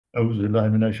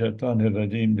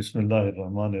Auzubillahiminash-shaytanir-rajim.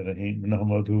 Bismillahir-rahmanir-rahim.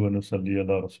 Nahmaduhu wa nusalli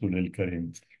ala rasulil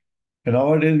kareem.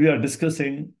 Nowadays we are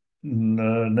discussing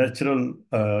natural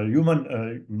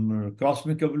human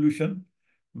cosmic evolution,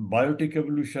 biotic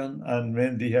evolution, and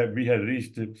when we have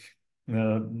reached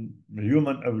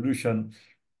human evolution,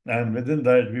 and within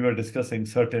that we were discussing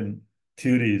certain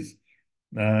theories,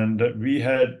 and we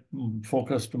had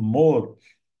focused more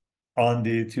on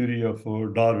the theory of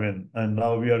Darwin, and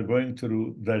now we are going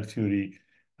through that theory.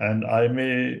 And I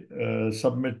may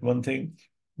submit one thing,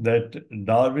 that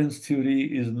Darwin's theory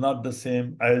is not the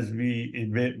same as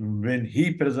when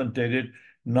he presented it.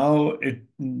 Now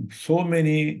so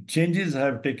many changes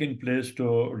have taken place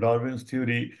to Darwin's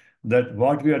theory that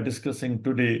what we are discussing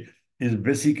today is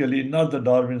basically not the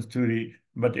Darwin's theory,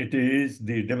 but it is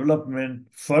the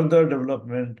further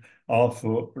development of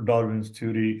Darwin's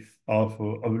theory of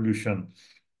evolution.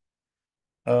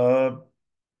 I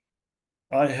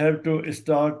have to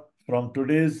start from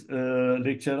today's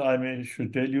lecture.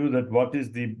 Should tell you that what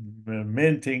is the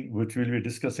main thing which we'll be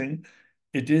discussing.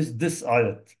 It is this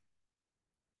ayat.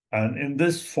 And in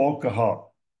this fokaha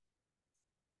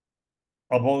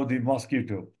about the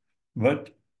mosquito. But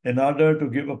in order to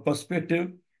give a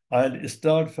perspective, I'll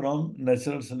start from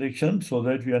natural selection so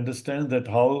that we understand that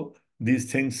how these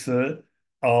things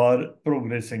are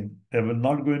progressing. I will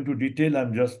not go into detail.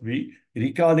 I'm just be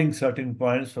recalling certain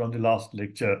points from the last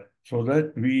lecture so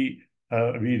that we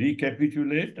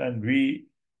recapitulate and we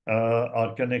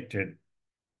are connected.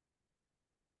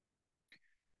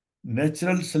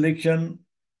 Natural selection,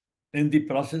 in the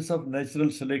process of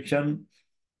natural selection,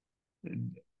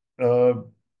 uh,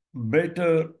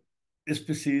 better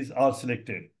species are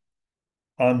selected.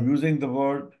 I'm using the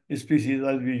word species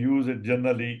as we use it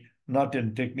generally, not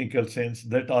in technical sense.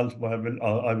 That also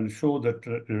I will show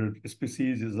that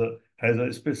species has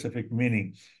a specific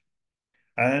meaning.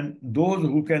 And those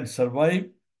who can survive,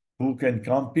 who can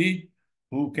compete,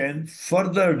 who can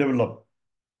further develop,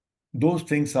 those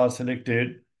things are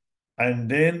selected. And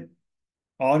then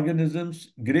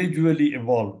organisms gradually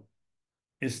evolve.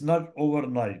 It's not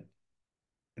overnight.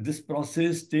 This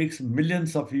process takes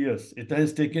millions of years. It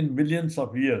has taken millions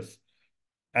of years.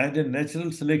 And in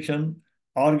natural selection,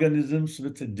 organisms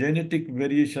with genetic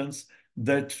variations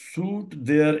that suit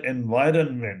their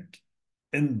environment,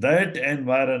 in that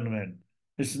environment,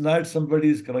 it's not somebody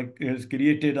is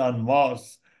created on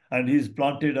Mars and he's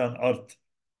planted on Earth.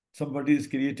 Somebody is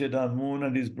created on Moon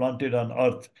and is planted on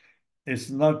Earth. It's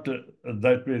not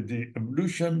that way.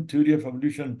 The theory of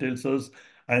evolution tells us,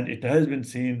 and it has been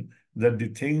seen, that the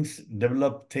things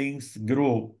develop, things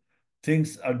grow,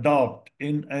 things adopt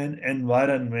in an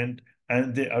environment,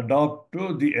 and they adopt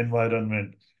to the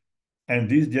environment. And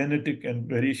these genetic and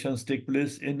variations take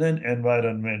place in an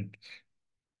environment.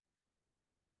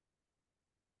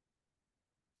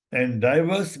 And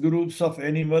diverse groups of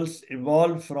animals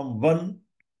evolve from one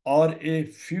or a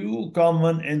few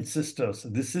common ancestors.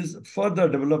 This is further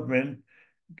development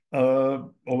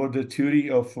over the theory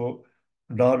of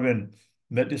Darwin,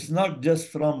 that is not just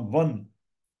from one,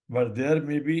 but there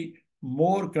may be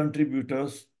more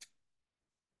contributors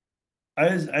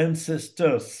as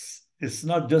ancestors. It's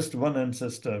not just one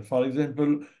ancestor. For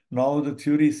example, now the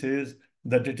theory says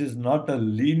that it is not a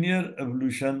linear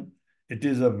evolution, it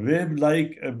is a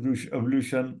wave-like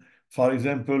evolution. For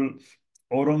example,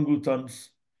 orangutans,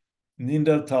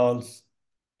 Neanderthals,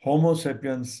 Homo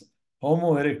sapiens,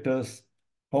 Homo erectus,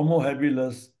 Homo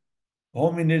habilis,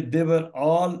 hominid, they were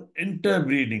all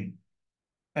interbreeding.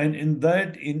 And in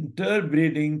that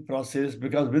interbreeding process,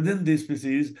 because within these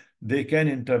species, they can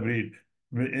interbreed.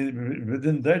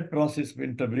 Within that process of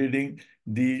interbreeding,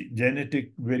 the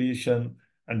genetic variation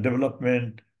and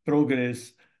development,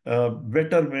 progress,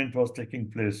 betterment was taking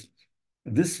place.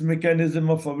 This mechanism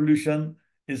of evolution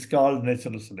is called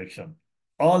natural selection.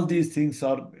 All these things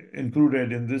are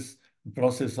included in this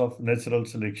process of natural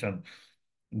selection.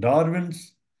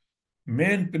 Darwin's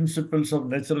main principles of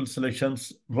natural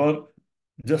selections were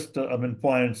just,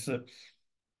 points.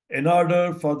 In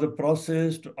order for the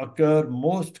process to occur,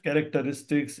 most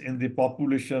characteristics in the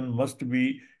population must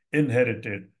be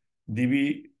inherited.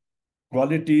 The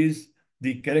qualities,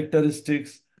 the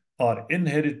characteristics are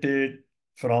inherited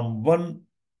from one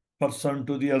person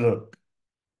to the other,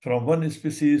 from one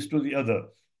species to the other.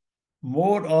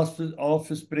 More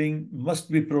offspring must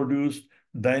be produced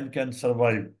than can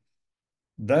survive.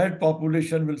 That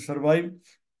population will survive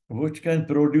which can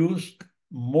produce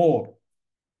more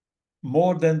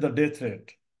than the death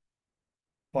rate.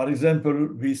 For example,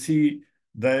 we see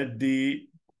that the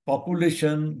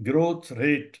population growth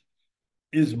rate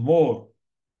is more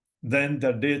than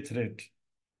the death rate.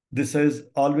 This has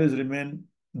always remained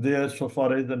there so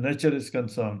far as the nature is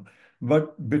concerned.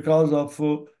 But because of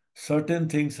certain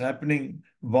things happening,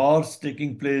 wars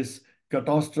taking place,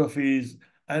 catastrophes,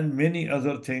 and many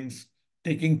other things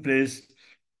taking place,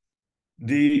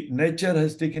 the nature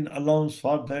has taken allowance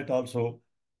for that also.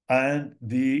 And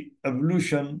the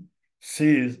evolution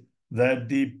says that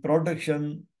the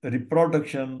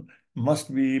reproduction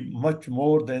must be much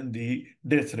more than the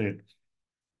death rate.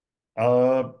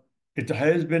 Uh, it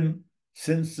has been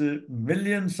since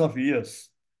millions of years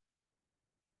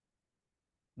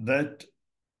that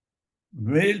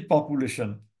male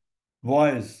population,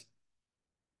 boys,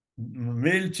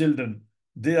 male children,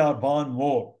 they are born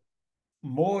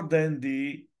more than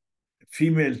the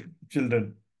female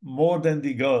children, more than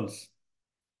the girls,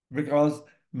 because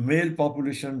male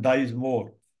population dies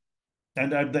more.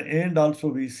 And at the end, also,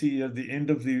 we see at the end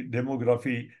of the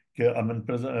demography,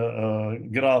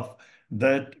 graph,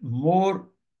 that more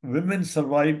women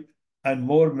survive and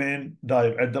more men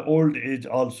die at the old age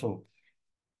also.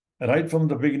 Right from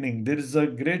the beginning, there is a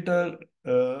greater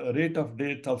rate of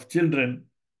death of children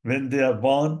when they are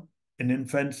born in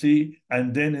infancy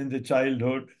and then in the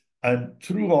childhood. And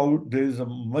throughout, there is a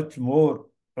much more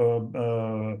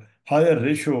higher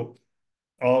ratio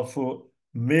of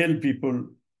male people,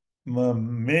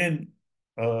 men,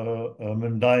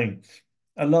 dying.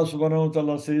 Allah subhanahu wa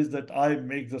ta'ala says that I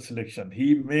make the selection.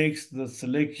 He makes the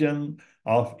selection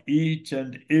of each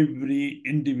and every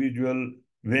individual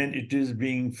when it is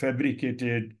being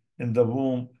fabricated in the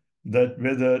womb, that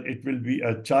whether it will be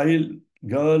a child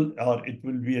girl or it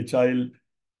will be a child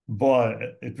boy,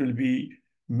 it will be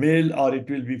male or it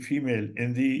will be female.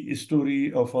 In the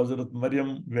story of Hazrat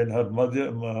Maryam, when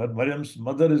Maryam's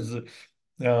mother is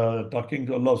talking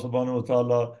to Allah subhanahu wa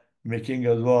ta'ala, making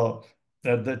a dua,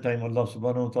 at that time Allah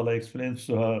subhanahu wa ta'ala explains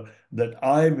to her that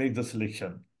I make the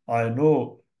selection. I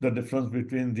know the difference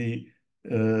between the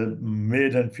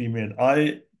male and female.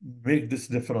 I make this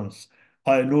difference.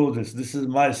 I know this. This is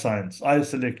my science. I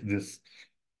select this.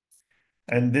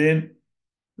 And then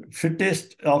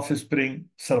fittest offspring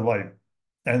survive.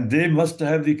 And they must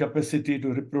have the capacity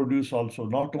to reproduce also,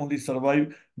 not only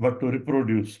survive, but to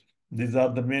reproduce. These are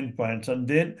the main points. And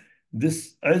then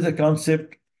this as a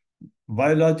concept,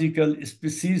 biological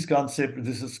species concept,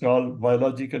 this is called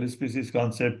biological species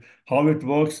concept. How it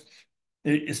works,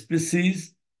 a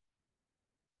species,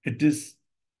 it is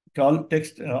called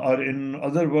text, or in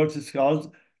other words, it's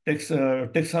called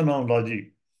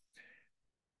taxonology.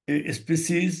 A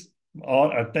species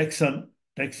or a taxon,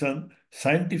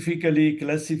 scientifically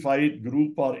classified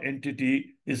group or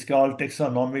entity is called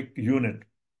taxonomic unit.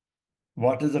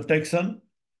 What is a taxon?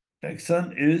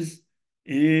 Taxon is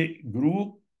a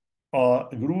group of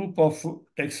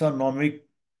taxonomic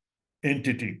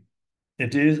entity.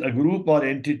 It is a group or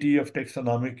entity of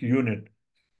taxonomic unit.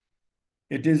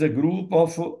 It is a group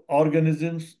of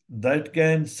organisms that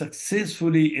can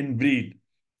successfully inbreed.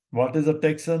 What is a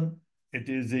taxon? It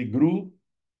is a group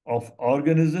of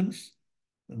organisms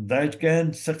that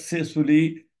can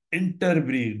successfully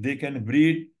interbreed. They can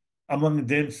breed among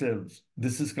themselves.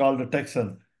 This is called a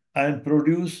taxon, and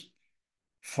produce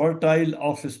fertile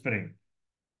offspring,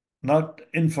 not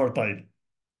infertile.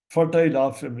 Fertile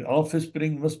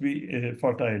offspring must be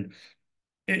fertile.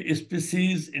 A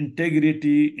species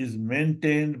integrity is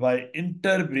maintained by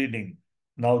interbreeding.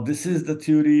 Now, this is the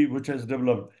theory which has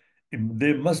developed.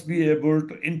 They must be able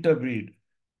to interbreed.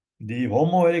 The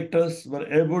Homo erectus were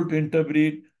able to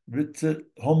interbreed with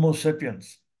Homo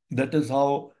sapiens. That is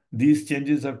how these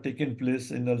changes have taken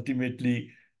place, and ultimately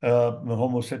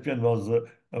Homo sapien was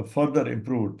further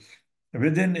improved.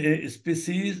 Within a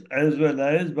species as well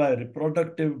as by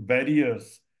reproductive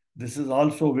barriers. This is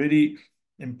also very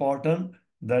important,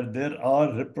 that there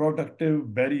are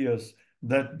reproductive barriers,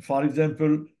 that, for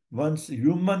example, once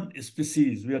human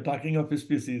species, we are talking of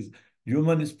species,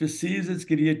 human species is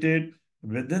created.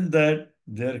 Within that,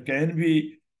 there can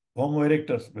be Homo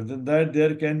erectus. Within that,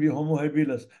 there can be Homo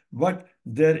habilis. But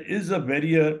there is a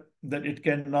barrier that it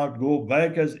cannot go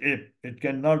back as ape. It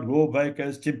cannot go back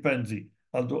as chimpanzee.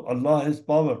 Although Allah has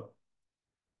power.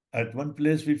 At one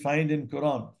place we find in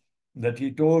Quran that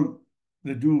He told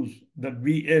the Jews that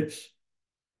be apes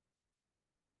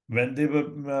when they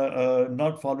were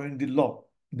not following the law.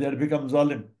 They had become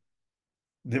zalim.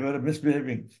 They were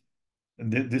misbehaving.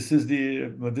 And this is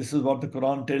what the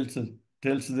Quran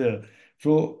tells there.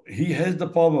 So he has the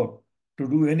power to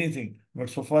do anything. But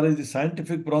so far as the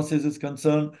scientific process is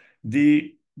concerned,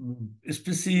 the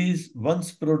species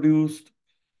once produced,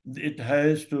 it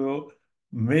has to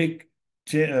make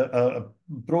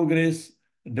progress,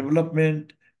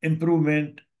 development,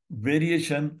 improvement,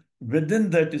 variation within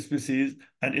that species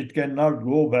and it cannot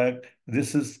go back.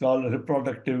 This is called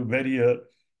reproductive barrier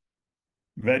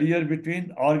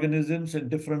between organisms and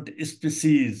different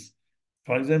species.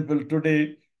 For example,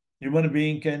 today, human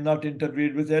being cannot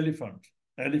interbreed with elephants.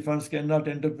 Elephants cannot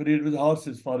interbreed with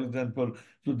horses, for example.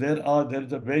 So there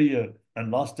is a barrier.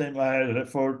 And last time I had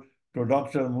referred to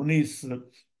Dr. Muni's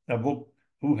a book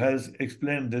who has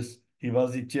explained this. He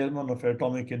was the chairman of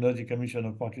Atomic Energy Commission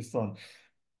of Pakistan.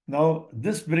 Now,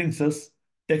 this brings us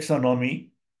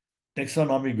taxonomy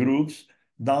groups.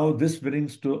 Now, this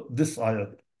brings to this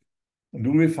ayat.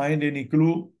 Do we find any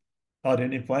clue or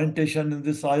any pointation in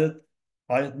this ayat?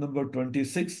 Ayat number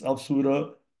 26 of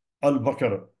Surah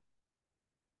Al-Baqarah.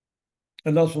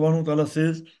 Allah subhanahu wa ta'ala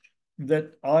says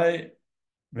that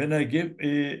when I give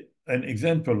an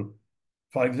example,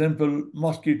 for example,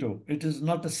 mosquito, it is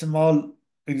not a small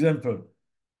example.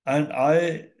 And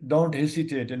I don't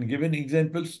hesitate in giving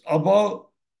examples about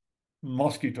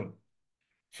mosquito.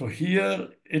 So here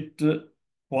it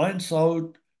points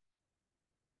out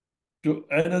to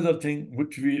another thing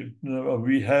which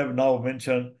we have now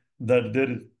mentioned,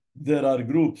 that there are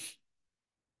groups.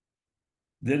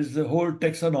 There is a whole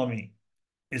taxonomy.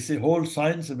 It's a whole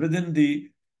science within the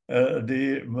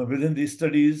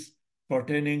studies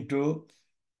pertaining to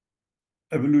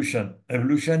evolution.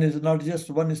 Evolution is not just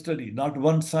one study, not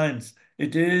one science.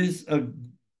 It is a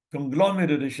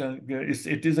conglomeration.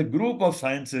 It is a group of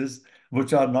sciences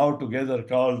which are now together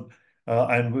called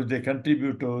and which they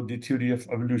contribute to the theory of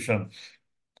evolution.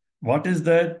 What is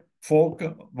that?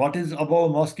 What is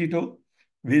above mosquito?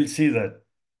 We'll see that.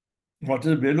 What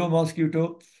is below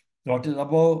mosquito? What is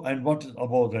above and what is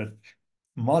above that?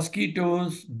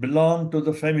 Mosquitoes belong to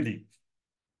the family.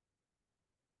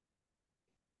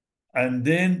 And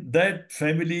then that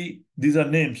family, these are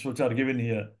names which are given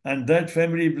here, and that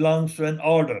family belongs to an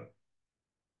order.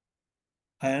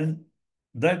 And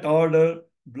that order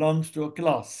belongs to a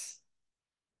class.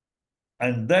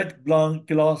 And that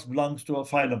class belongs to a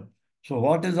phylum. So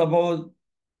what is above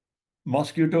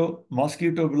mosquito?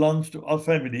 Mosquito belongs to a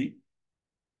family.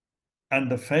 And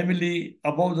the family,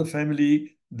 above the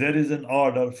family, there is an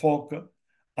order, folk.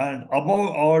 And above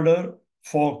order,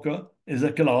 folk, is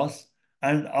a class.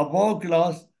 And above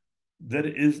class, there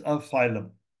is a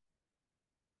phylum.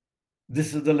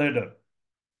 This is the ladder.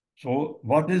 So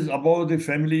what is above the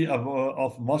family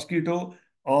of mosquito?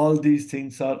 All these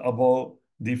things are above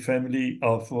the family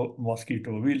of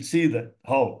mosquito. We'll see that,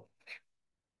 how.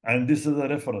 And this is a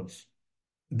reference.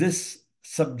 This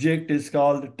subject is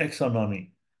called taxonomy.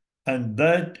 And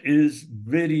that is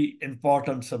very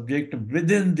important subject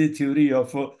within the theory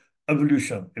of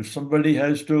evolution. If somebody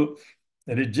has to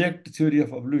reject theory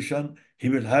of evolution, he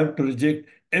will have to reject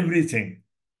everything.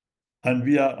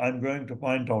 And I'm going to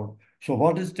point out. So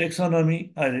what is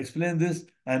taxonomy? I'll explain this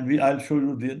and I'll show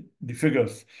you the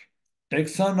figures.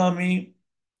 Taxonomy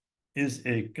is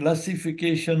a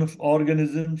classification of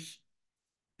organisms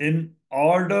in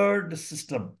ordered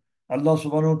system. Allah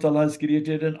subhanahu wa ta'ala has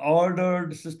created an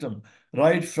ordered system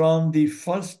right from the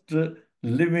first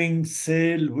living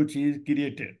cell which is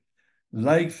created.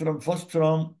 Like for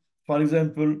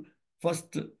example,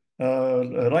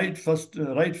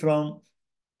 right from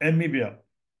amoeba,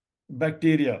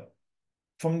 bacteria,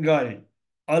 fungi,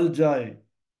 algae,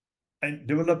 and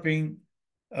developing,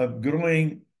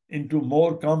 growing into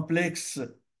more complex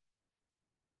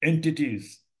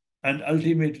entities, and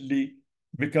ultimately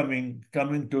coming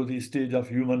to the stage of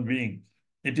human being.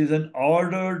 It is an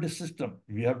ordered system.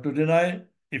 We have to deny.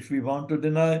 If we want to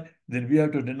deny, then we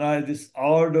have to deny this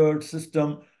ordered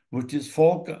system, which is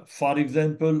folk. For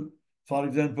example,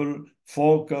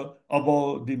 folk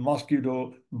above the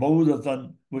mosquito,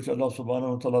 bawudatan, which Allah subhanahu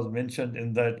wa ta'ala has mentioned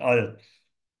in that ayah.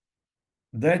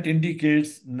 That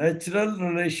indicates natural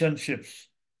relationships,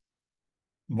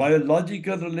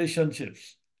 biological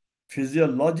relationships,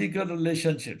 physiological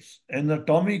relationships,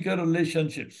 anatomical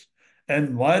relationships,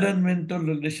 environmental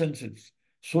relationships,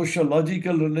 social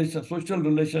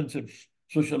relationships,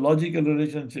 sociological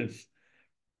relationships,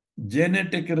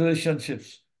 genetic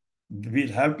relationships.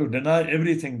 We'll have to deny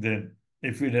everything then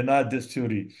if we deny this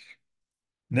theory.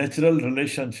 Natural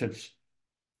relationships.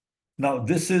 Now,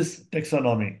 this is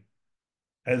taxonomy.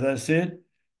 As I said,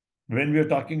 when we are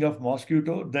talking of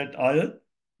mosquito, that ayat,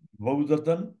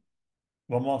 Bawdatan,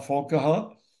 Wama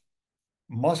Fokaha,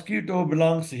 mosquito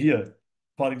belongs here.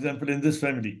 For example, in this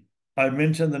family, I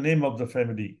mentioned the name of the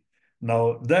family.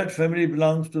 Now, that family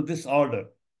belongs to this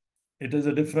order. It has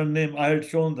a different name. I had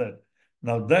shown that.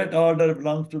 Now, that order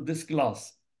belongs to this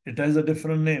class. It has a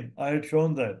different name. I had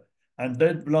shown that. And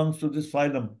that belongs to this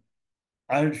phylum.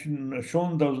 I had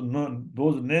shown those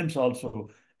names also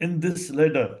in this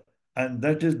ladder. and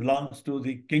that is belongs to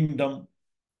the kingdom.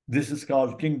 This is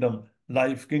called kingdom,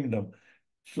 life kingdom.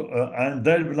 So, and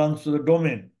that belongs to the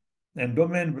domain, and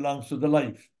domain belongs to the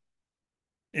life.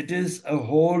 It is a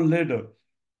whole ladder.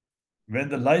 When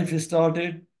the life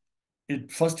started,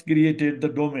 it first created the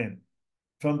domain.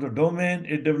 From the domain,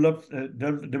 it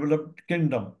developed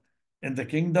kingdom. And the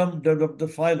kingdom developed the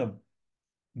phylum.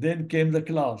 Then came the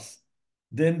class.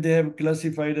 Then they have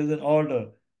classified as an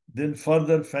order. Then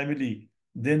further family.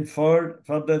 Then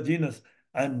further genus.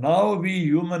 And now we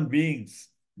human beings,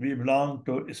 we belong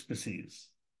to a species.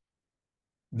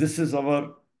 This is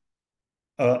our,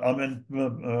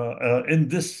 in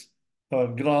this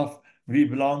graph, we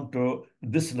belong to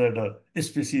this ladder,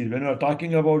 species. When we are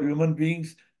talking about human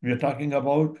beings, we are talking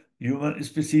about human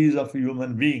species of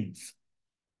human beings.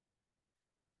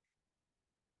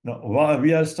 Now,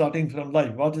 we are starting from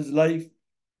life. What is life?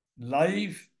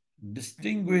 Life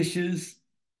distinguishes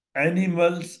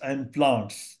animals and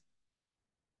plants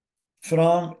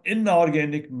from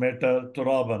inorganic matter,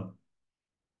 turaban.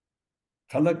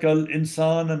 Khalaqal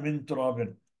insana min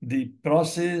turabin. The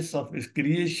process of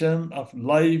creation of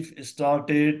life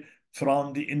started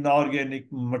from the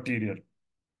inorganic material,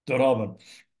 turaban.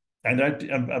 And at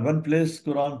one place,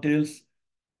 Quran tells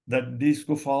that these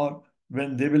kuffar,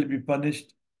 when they will be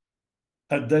punished,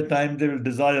 at that time they will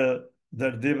desire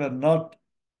that they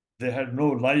had no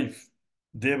life.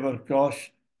 They were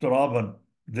kosh turaban.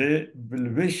 They will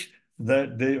wish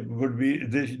that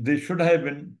they should have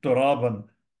been turaban,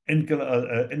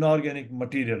 inorganic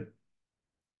material.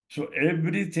 So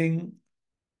everything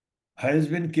has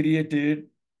been created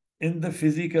in the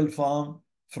physical form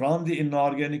from the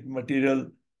inorganic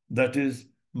material, that is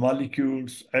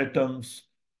molecules, atoms,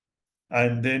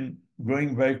 and then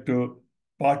going back to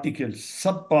particles,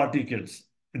 subparticles.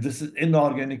 This is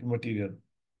inorganic material.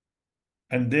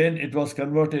 And then it was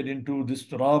converted into, this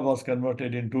turab was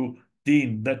converted into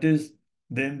teen. That is,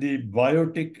 then the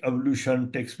biotic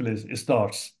evolution takes place,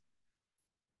 starts.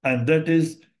 And that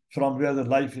is from where the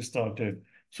life started.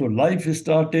 So life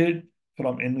started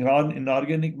from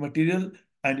inorganic material,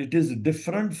 and it is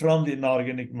different from the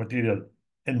inorganic material.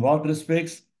 In what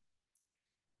respects?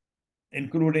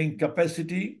 Including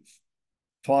capacity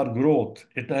for growth.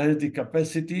 It has the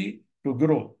capacity to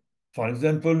grow. For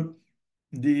example,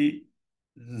 the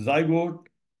zygote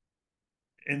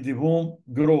in the womb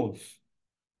grows.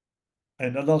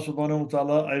 And Allah subhanahu wa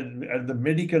ta'ala at the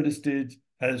medical stage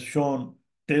has shown,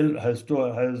 has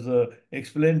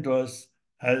explained to us,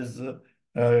 has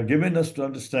given us to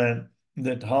understand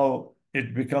that how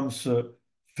it becomes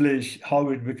flesh, how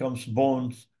it becomes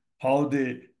bones, how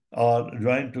they are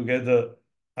joined together,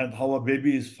 and how a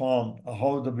baby is formed,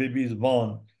 how the baby is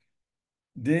born.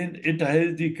 Then it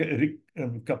has the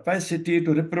capacity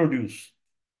to reproduce.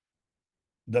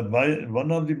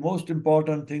 One of the most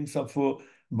important things of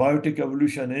biotic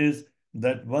evolution is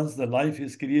that once the life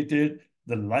is created,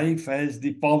 the life has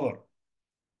the power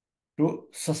to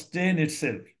sustain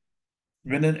itself.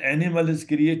 When an animal is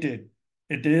created,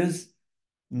 it is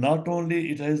not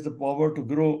only it has the power to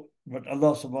grow, but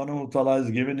Allah subhanahu wa ta'ala has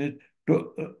given it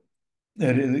to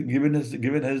has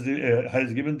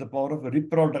given the power of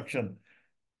reproduction.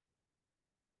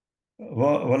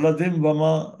 Waladim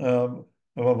wama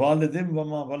walidim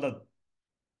wama walad.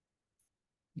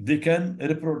 They can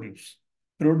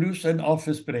produce an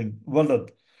offspring, walad,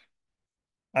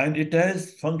 and it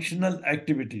has functional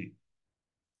activity.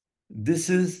 This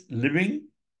is living,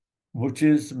 which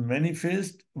is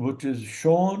manifest, which is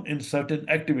shown in certain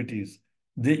activities.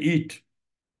 They eat,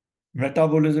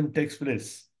 metabolism takes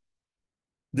place.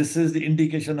 This is the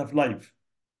indication of life.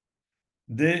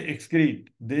 They excrete,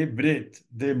 they breathe,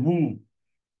 they move,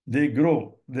 they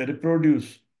grow, they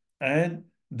reproduce, and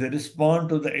they respond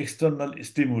to the external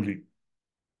stimuli.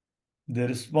 They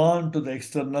respond to the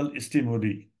external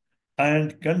stimuli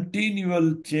and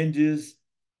continual changes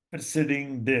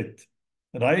preceding death.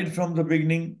 Right from the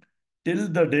beginning till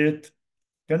the death,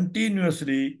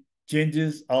 continuously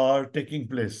changes are taking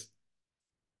place.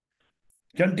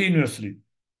 Continuously,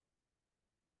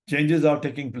 changes are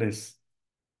taking place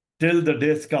till the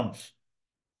death comes.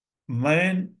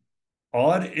 Man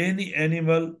or any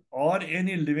animal or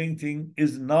any living thing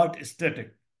is not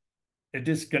static. It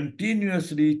is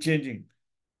continuously changing.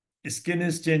 Skin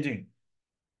is changing,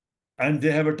 and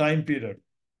they have a time period.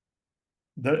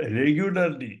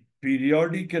 Regularly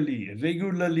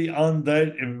on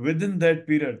that, within that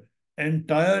period,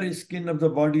 entire skin of the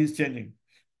body is changing.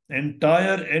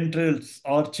 Entire entrails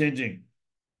are changing.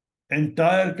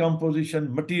 Entire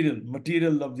composition,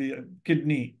 material of the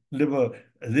kidney, liver,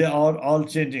 they are all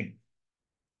changing.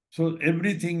 So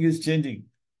everything is changing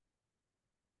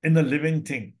in a living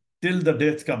thing. till the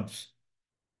death comes.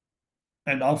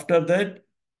 And after that,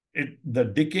 the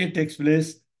decay takes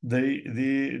place,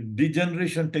 the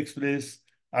degeneration takes place,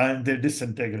 and they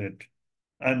disintegrate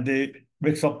and they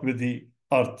mix up with the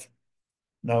earth.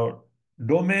 Now,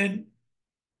 domain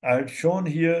I had shown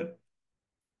here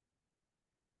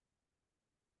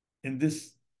in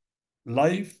this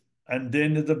life, and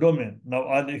then is the domain. Now,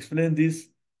 I'll explain this,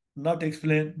 not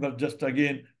explain, but just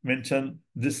again mention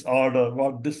this order,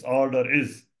 what this order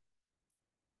is.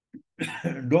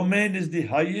 Domain is the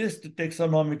highest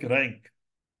taxonomic rank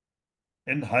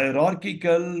in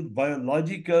hierarchical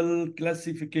biological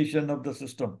classification of the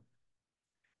system,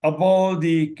 above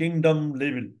the kingdom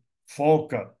level.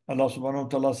 Fawqa. Allah subhanahu wa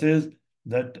ta'ala says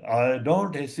that I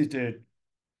don't hesitate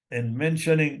in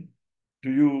mentioning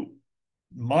to you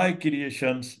my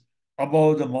creations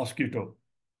above the mosquito,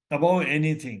 above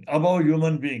anything, above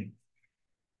human being.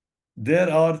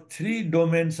 There are three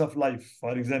domains of life.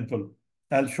 For example,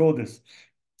 I'll show this.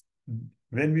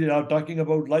 When we are talking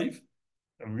about life,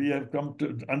 we have come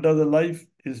to under the life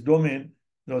is domain.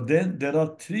 So then there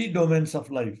are three domains of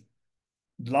life.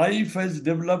 Life has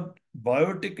developed,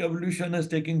 biotic evolution is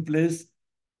taking place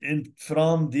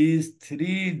from these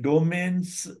three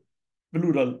domains,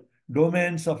 plural,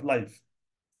 domains of life.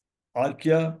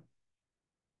 Archaea,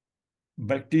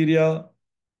 bacteria,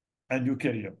 and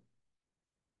eukarya.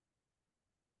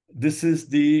 This is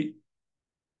the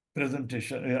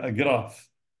presentation, a graph,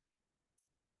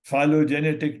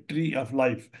 phylogenetic tree of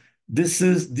life.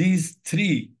 These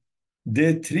three,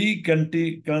 they three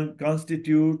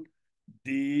constitute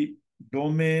the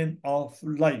domain of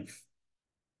life.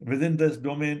 Within this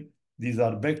domain, these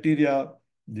are bacteria,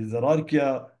 these are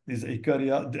archaea, these are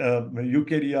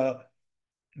eukarya.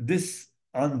 This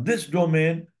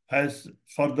domain has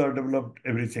further developed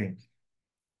everything.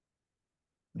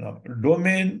 Now,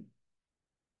 domain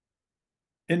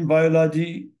in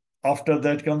biology, after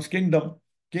that comes kingdom.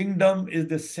 Kingdom is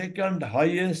the second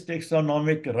highest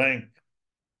taxonomic rank,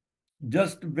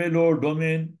 just below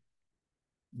domain,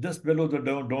 just below the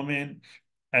domain.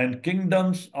 And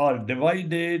kingdoms are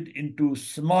divided into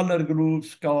smaller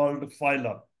groups called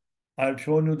phyla. I've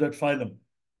shown you that phylum.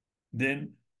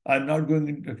 Then I'm not going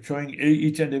into showing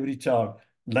each and every chart.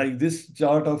 Like this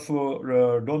chart of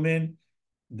domain,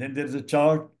 then there's a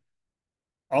chart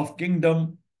of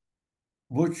kingdom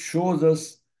which shows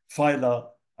us phyla,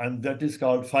 and that is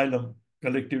called phylum,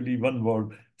 collectively one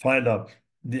word, phyla.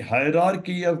 The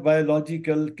hierarchy of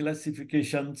biological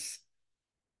classifications,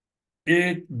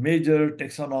 8 major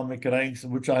taxonomic ranks,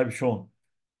 which I have shown.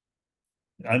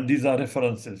 And these are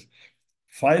references.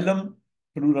 Phylum,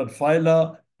 plural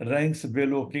phyla, ranks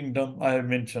below kingdom. I have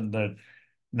mentioned that.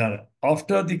 Now,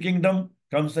 after the kingdom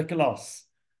comes the class.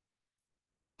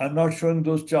 I'm not showing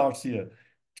those charts here.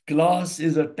 Class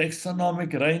is a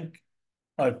taxonomic rank,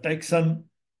 a taxon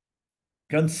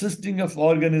consisting of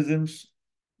organisms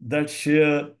that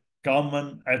share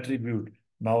common attribute.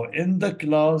 Now, in the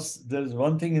class, there is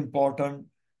one thing important,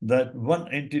 that one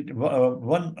entity,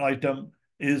 one item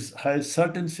has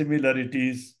certain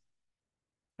similarities,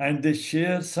 and they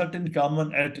share certain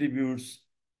common attributes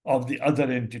of the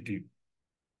other entity.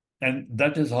 And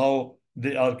that is how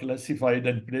they are classified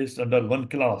and placed under one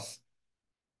class.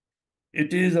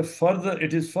 It is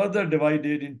further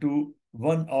divided into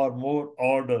one or more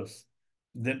orders.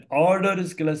 Then order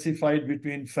is classified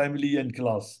between family and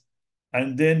class.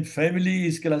 And then family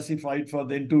is classified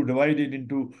divided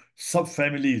into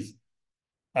subfamilies.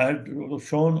 I had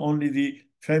shown only the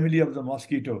family of the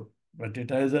mosquito, but it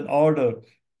has an order.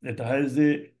 It has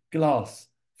a class.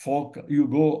 You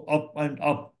go up and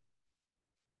up.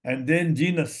 And then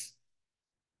genus.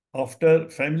 After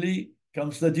family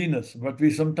comes the genus, but we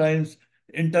sometimes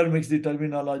intermix the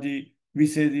terminology. We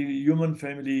say the human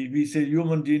family, we say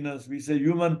human genus, we say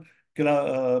human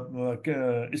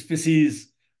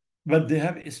species, but they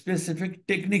have a specific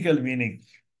technical meaning.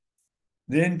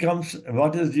 Then comes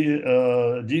what is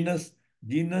genus?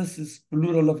 Genus is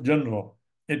plural of genera.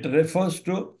 It refers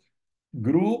to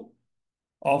group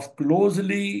of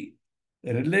closely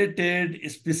related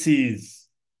species.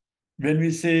 When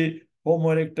we say Homo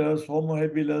erectus, Homo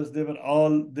habilis,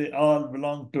 they all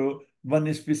belong to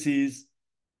one species.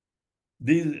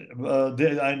 They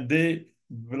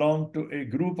belong to a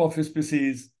group of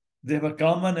species. They have a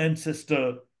common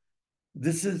ancestor.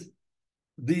 This is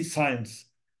the science,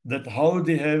 that how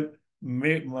they have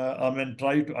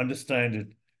tried to understand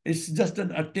it. It's just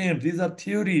an attempt. These are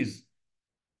theories.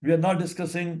 We are not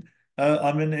discussing,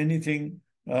 anything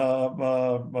as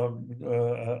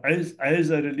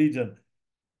a religion.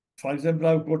 For example,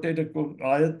 I've quoted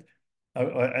an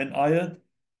ayat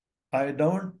I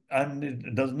don't, and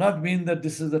it does not mean that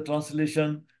this is the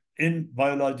translation in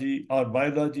biology or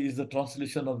biology is the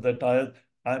translation of that ayat.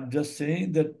 I'm just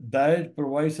saying that that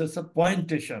provides us a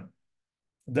pointation,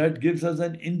 that gives us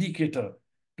an indicator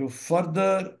to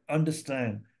further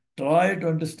understand, try to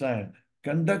understand,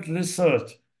 conduct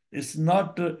research. It's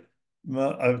not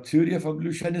a theory of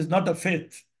evolution is not a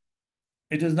faith.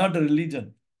 It is not a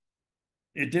religion.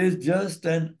 It is just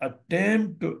an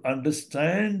attempt to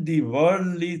understand the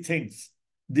worldly things,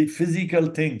 the physical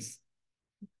things,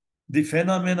 the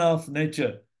phenomena of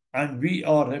nature, and we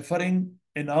are referring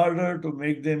in order to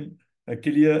make them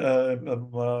clear,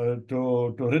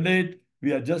 to relate,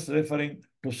 we are just referring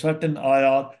to certain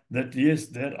ayat that yes,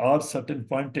 there are certain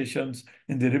pointations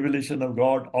in the revelation of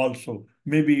God also.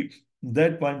 Maybe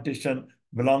that pointation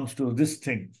belongs to this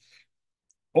thing.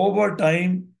 Over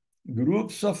time,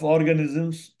 groups of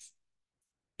organisms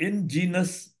in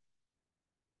genus,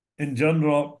 in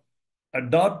genre,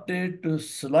 adapted to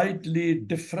slightly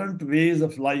different ways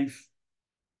of life.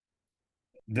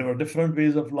 There were different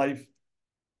ways of life.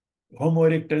 Homo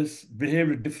erectus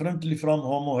behaved differently from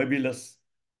Homo habilis.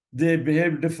 They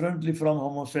behaved differently from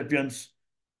Homo sapiens,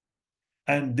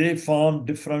 and they formed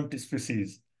different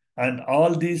species. And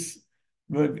all these,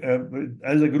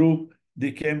 as a group,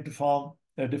 they came to form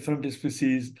a different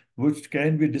species, which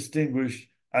can be distinguished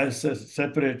as a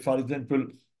separate. For example,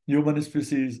 human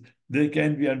species, they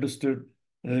can be understood,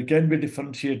 can be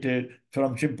differentiated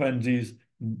from chimpanzees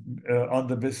on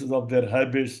the basis of their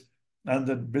habits and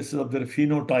the basis of their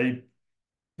phenotype.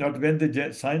 That when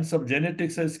the science of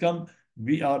genetics has come,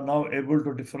 we are now able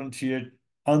to differentiate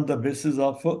on the basis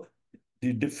of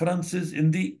the differences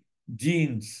in the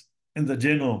genes, in the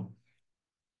genome.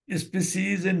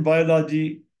 Species in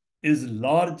biology is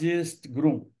largest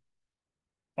group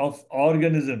of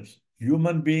organisms.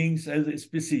 Human beings as a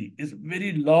species is a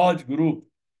very large group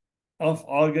of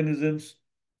organisms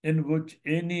in which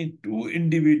any two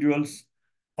individuals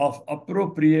of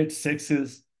appropriate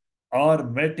sexes or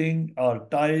mating or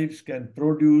types can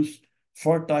produce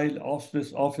fertile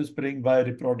offspring by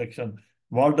reproduction.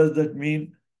 What does that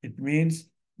mean? It means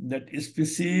that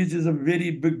species is a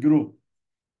very big group.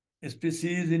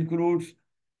 Species includes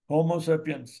Homo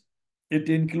sapiens. It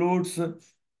includes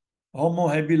Homo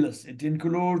habilis. It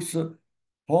includes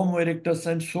Homo erectus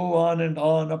and so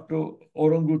on up to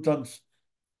orangutans.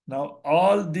 Now,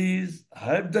 all these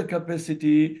have the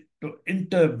capacity to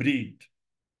interbreed.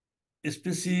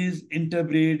 Species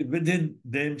interbreed within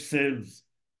themselves,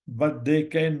 but they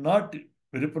cannot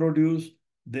reproduce,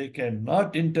 they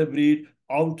cannot interbreed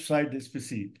outside the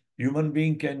species. Human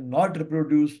being cannot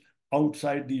reproduce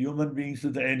outside the human beings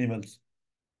with the animals.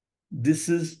 This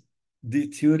is the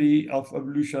theory of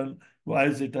evolution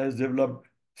as it has developed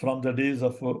from the days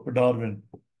of Darwin.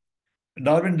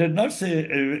 Darwin did not say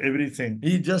everything.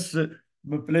 He just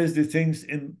placed the things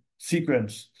in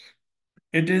sequence.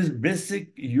 It is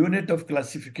basic unit of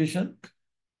classification,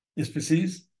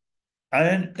 species,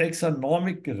 and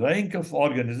taxonomic rank of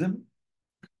organism,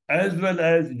 as well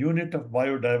as unit of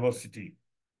biodiversity.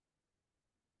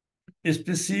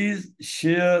 Species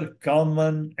share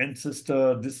common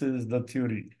ancestor. This is the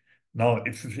theory. Now,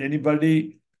 if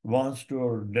anybody wants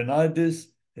to deny this,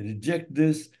 reject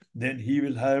this, then he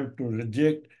will have to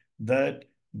reject that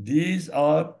these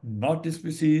are not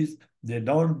species. They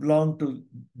don't belong to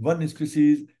one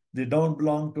species. They don't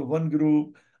belong to one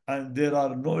group. And there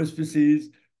are no species.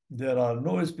 There are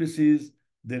no species.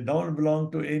 They don't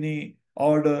belong to any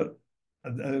order,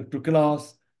 to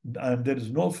class. And there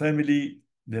is no family.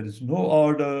 There is no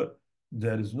order,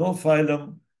 there is no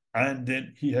phylum, and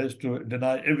then he has to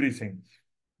deny everything.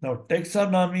 Now,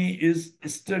 taxonomy is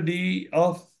study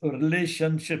of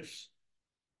relationships,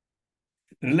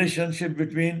 relationship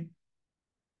between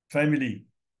family,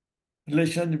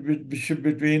 relationship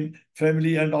between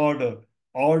family and order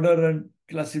and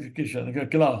classification,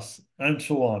 class, and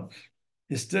so on.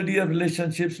 Study of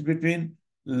relationships between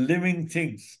living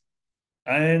things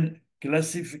and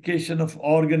classification of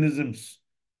organisms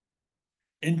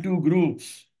into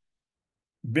groups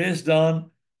based on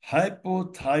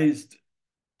hypothesized,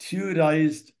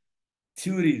 theorized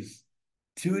theories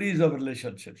of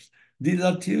relationships. These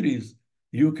are theories.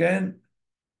 You can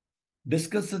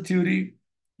discuss a theory,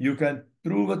 you can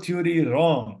prove a theory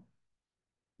wrong,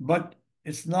 but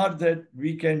it's not that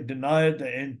we can deny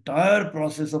the entire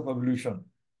process of evolution,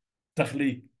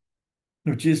 takhliq,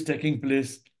 which is taking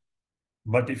place.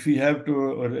 But if we have to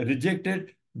reject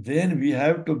it, then we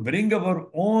have to bring our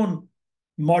own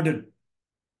model.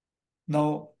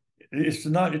 Now,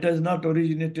 it has not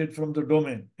originated from the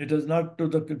domain. It has not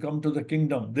come to the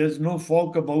kingdom. There's no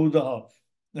folk about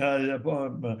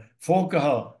the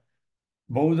folkaha.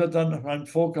 Bawdatan and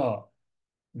Foka.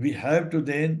 We have to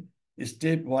then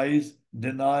stepwise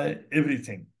deny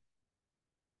everything.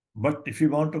 But if we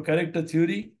want to correct a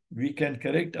theory, we can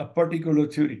correct a particular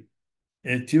theory.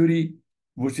 A theory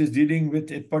which is dealing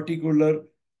with a particular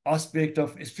aspect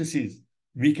of species.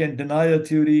 We can deny a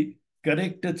theory,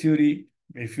 correct a theory.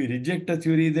 If we reject a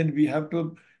theory, then we have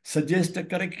to suggest a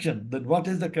correction. Then what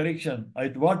is the correction?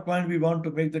 At what point we want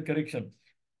to make the correction?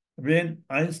 When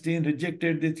Einstein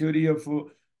rejected the theory of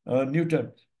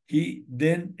Newton, he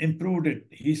then improved it.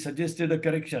 He suggested a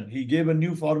correction. He gave a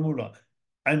new formula.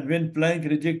 And when Planck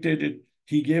rejected it,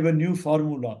 he gave a new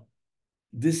formula.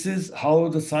 This is how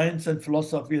the science and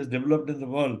philosophy has developed in the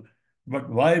world. But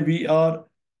why we are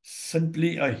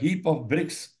simply a heap of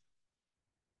bricks?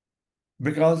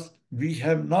 Because we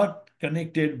have not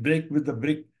connected brick with the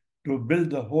brick to build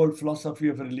the whole philosophy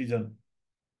of religion.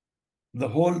 The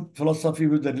whole philosophy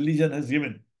which the religion has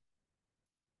given.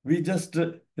 We just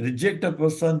reject a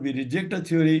person, we reject a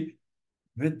theory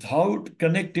without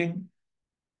connecting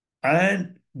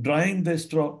and drying the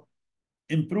straw,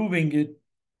 improving it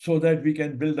so that we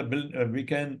can build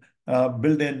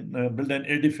build an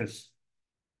edifice.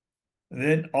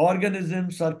 Then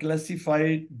organisms are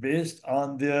classified based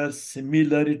on their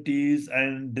similarities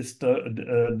and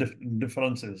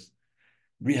differences.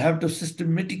 We have to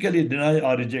systematically deny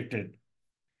or reject it.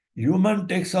 Human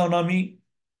taxonomy,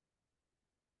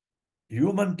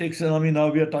 now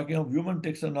we are talking of human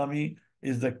taxonomy,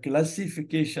 is the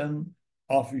classification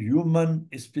of human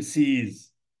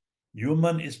species.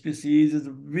 Human species is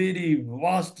a very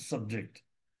vast subject.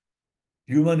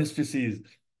 Human species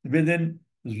within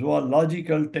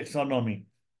zoological taxonomy.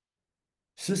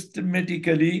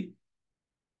 Systematically,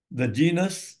 the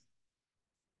genus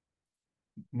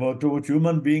to which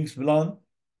human beings belong.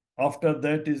 After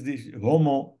that is the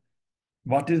Homo.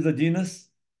 What is the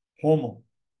genus? Homo.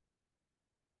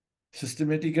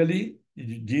 Systematically,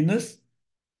 genus.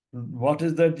 What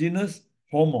is that genus?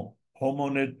 Homo.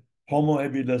 Homonid, Homo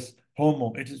habilis,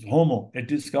 Homo. It is Homo.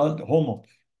 It is called Homo.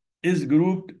 Is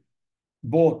grouped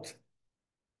both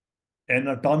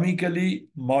anatomically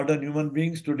modern human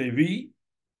beings today, we,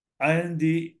 and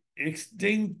the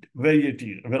extinct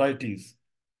varieties,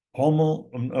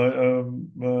 Homo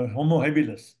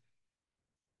habilis.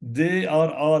 They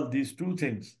are all these two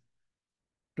things.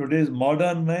 Today's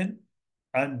modern men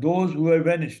and those who have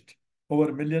vanished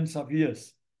over millions of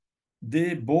years,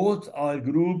 they both are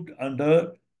grouped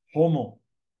under Homo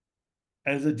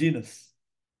as a genus.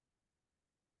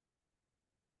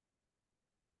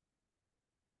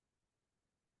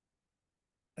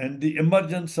 And the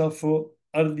emergence of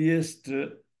earliest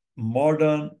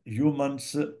modern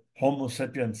humans, Homo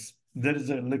sapiens, there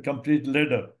is a complete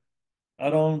ladder.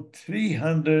 Around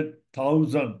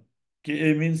 300,000, Ka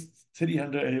means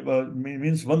 300,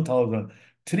 means 1,000.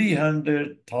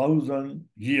 300,000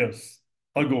 years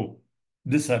ago,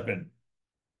 this happened.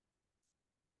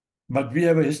 But we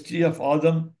have a history of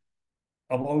Adam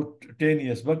about 10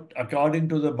 years. But according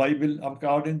to the Bible,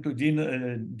 according to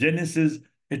Genesis,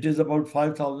 it is about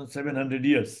 5,700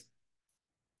 years.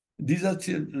 These are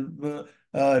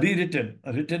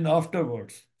written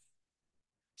afterwards.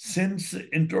 Since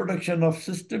introduction of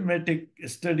systematic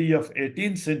study of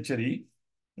 18th century,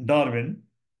 Darwin,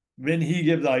 when he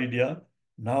gave the idea,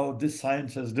 now this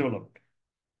science has developed.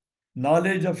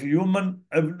 Knowledge of human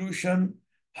evolution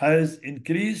has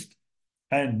increased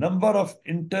and number of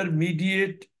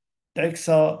intermediate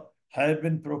taxa have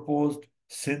been proposed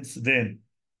since then.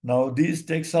 Now these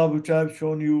taxa which I have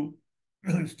shown you,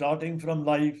 starting from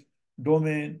life,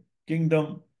 domain,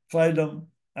 kingdom, phylum,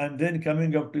 and then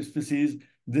coming up to species,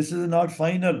 this is not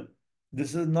final.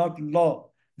 This is not law.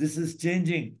 This is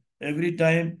changing. Every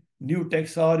time new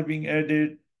taxa are being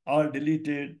added or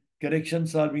deleted,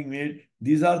 corrections are being made.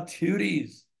 These are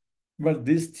theories. But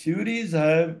these theories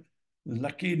have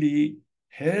luckily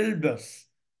helped us.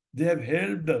 They have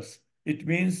helped us. It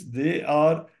means they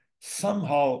are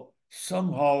somehow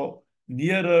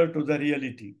nearer to the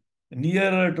reality,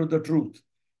 nearer to the truth,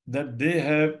 that they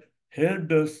have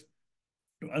helped us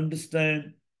to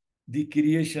understand the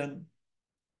creation,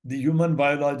 the human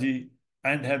biology,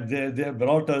 and they have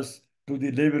brought us to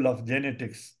the level of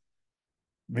genetics.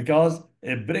 Because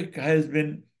a brick has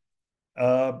been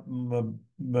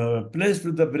placed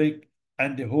with the brick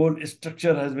and the whole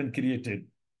structure has been created.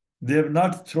 They have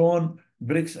not thrown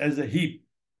bricks as a heap.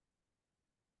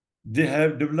 They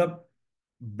have developed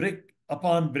brick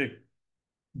upon brick.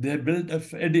 They have built an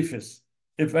edifice.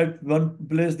 If at one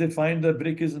place they find the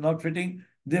brick is not fitting,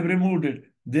 they have removed it.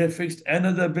 They have fixed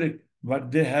another brick,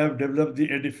 but they have developed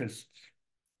the edifice.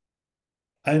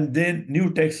 And then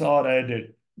new texts are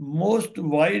added. most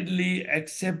widely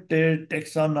accepted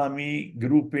taxonomy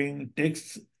grouping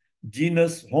takes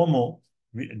genus Homo,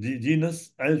 the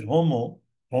genus as Homo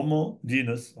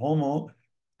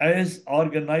as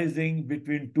organizing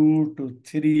between 2 to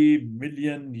 3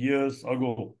 million years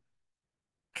ago.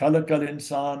 خلق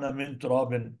الإنسان من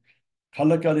تراب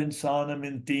خلق الإنسان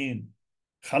من طين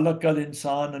خلق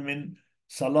الإنسان من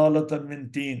سلالة من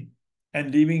طين,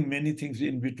 and leaving many things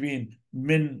in between.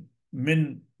 Min.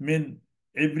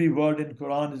 Every word in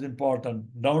Quran is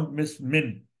important. Don't miss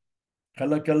min.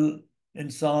 خلق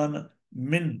الإنسان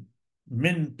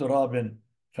من تراب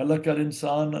خلق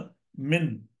الإنسان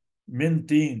من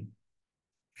طين.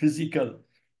 Physical,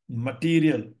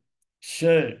 material,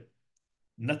 shay.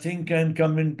 Nothing can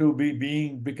come into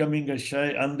becoming a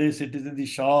shay unless it is in the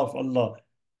Shah of Allah.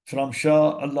 From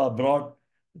Shah, Allah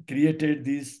created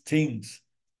these things.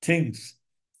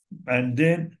 And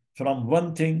then from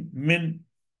one thing,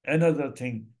 another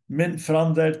thing.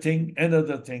 From that thing,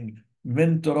 another thing.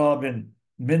 Turabin,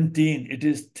 teen, it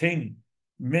is thing.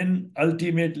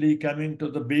 Ultimately coming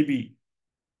to the baby,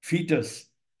 fetus,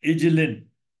 ijlin.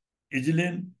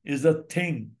 Ijlin is a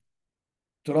thing.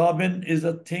 Turabin is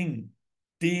a thing.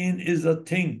 Teen is a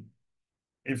thing.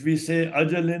 If we say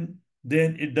ajalin,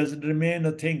 then it doesn't remain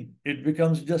a thing. It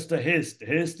becomes just a haste.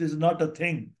 Haste is not a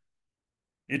thing.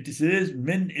 It says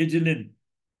min ijlin,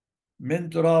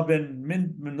 min turabin,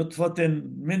 min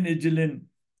nutfatin, min ijlin,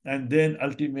 and then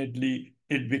ultimately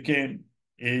it became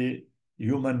a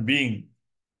human being.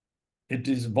 It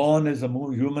is born as a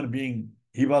human being.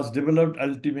 He was developed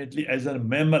ultimately as a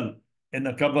mammal in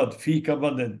a kabad, fi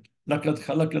kabadin. Laqad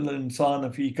khalaqal insana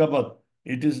fi kabad.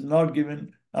 It is not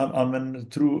given,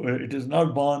 it is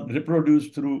not born,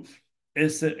 reproduced through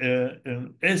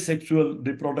asexual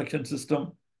reproduction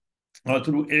system or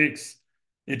through eggs.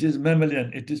 It is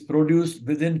mammalian. It is produced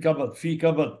within kabad, fi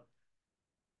kabad.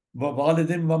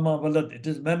 Walidin wama walad. It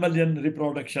is mammalian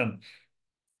reproduction.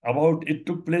 It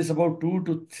took place about 2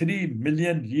 to 3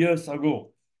 million years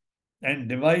ago and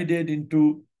divided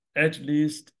into at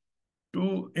least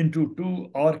two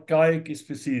archaic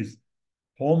species.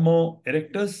 Homo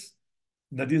erectus,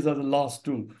 these are the last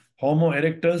two, Homo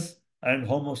erectus and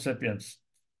Homo sapiens.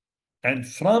 And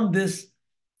from this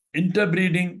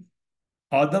interbreeding,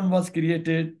 Adam was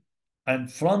created,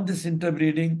 and from this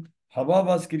interbreeding, Hawa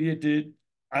was created,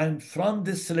 and from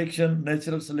this selection,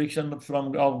 natural selection of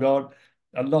God,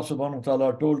 Allah subhanahu wa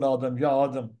ta'ala told Adam, Ya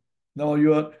Adam, now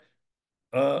your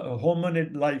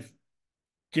hominid life,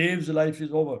 caves life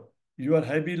is over. Your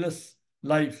habitless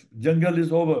life, jungle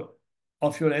is over,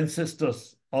 of your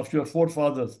ancestors, of your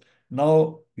forefathers.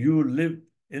 Now you live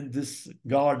in this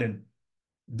garden,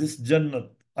 this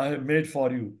Jannat I have made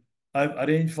for you. I have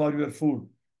arranged for your food.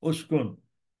 Uskun,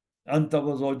 anta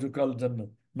wa zawjukal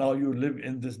Jannat. Now you live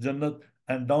in this Jannat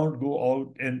and don't go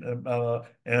out in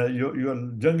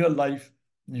your jungle life,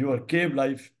 your cave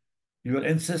life, your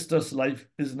ancestors' life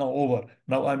is now over.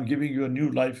 Now I'm giving you a new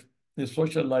life, a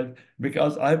social life,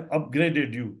 because I've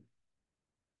upgraded you.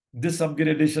 This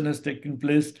upgradation has taken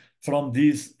place from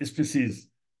these species.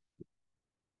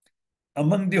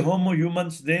 Among the Homo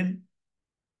humans, then,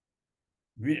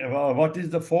 what is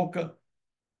the folk?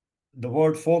 The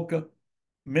word folk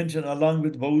mentioned along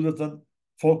with Baudatan,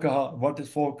 Fokaha. What is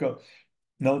folk?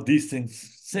 Now, these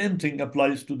things, same thing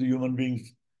applies to the human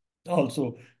beings.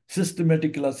 Also,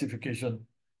 systematic classification.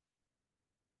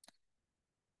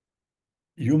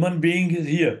 Human being is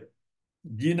here.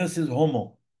 Genus is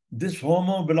Homo. This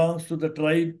Homo belongs to the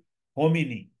tribe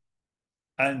Homini,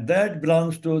 and that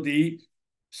belongs to the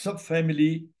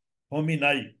subfamily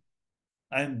Homini,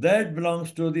 and that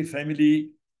belongs to the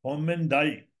family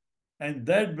Hominidae, and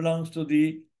that belongs to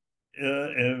the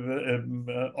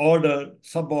order,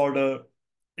 suborder,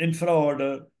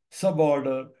 infraorder,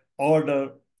 suborder,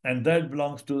 order, and that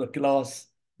belongs to the class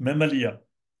Mammalia.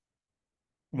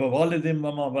 Wawalidim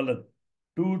Mama Walad,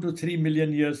 2 to 3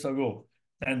 million years ago,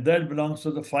 and that belongs to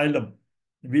the phylum.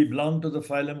 We belong to the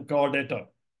phylum Chordata.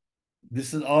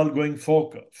 This is all going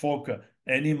folk,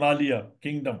 Animalia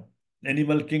kingdom,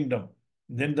 animal kingdom.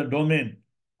 Then the domain.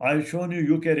 I've shown you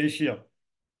Eucharacia,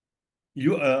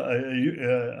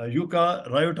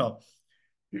 Eukaryota.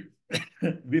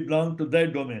 We belong to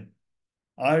that domain.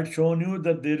 I had shown you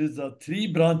that there is 3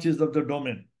 branches of the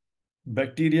domain: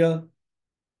 bacteria,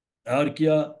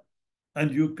 archaea, and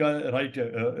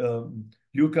eukaryota.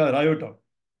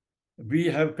 We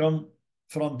have come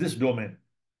from this domain,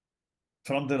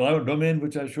 from the domain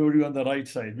which I showed you on the right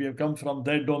side. We have come from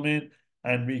that domain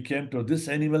and we came to this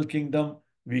animal kingdom.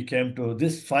 We came to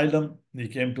this phylum. We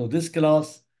came to this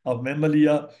class of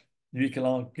Mammalia. We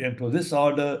came to this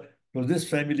order, to this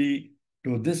family,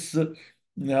 to this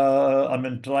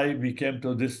tribe, we came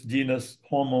to this genus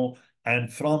Homo,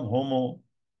 and from Homo,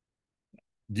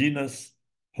 genus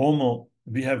Homo,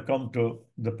 we have come to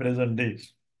the present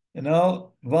days.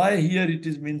 Now, why here it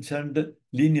is mentioned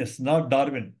Linnaeus, not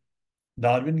Darwin?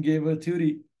 Darwin gave a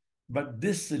theory, but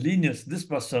this Linnaeus, this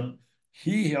person,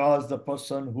 he was the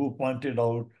person who pointed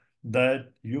out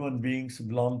that human beings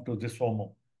belong to this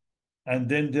Homo. And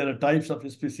then there are types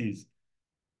of species,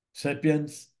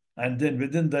 sapiens, and then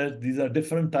within that, these are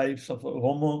different types of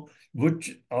Homo,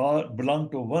 which are belong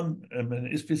to one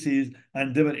species,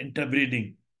 and they were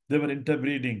interbreeding. They were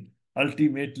interbreeding.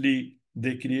 Ultimately,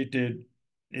 they created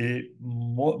a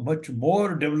much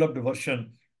more developed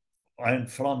version,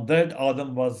 and from that,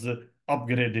 Adam was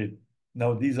upgraded.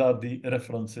 Now, these are the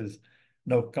references.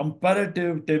 Now,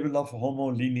 comparative table of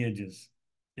Homo lineages.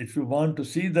 If you want to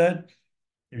see that,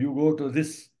 if you go to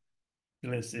this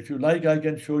place, if you like, I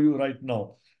can show you right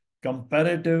now.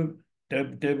 Comparative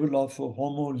table of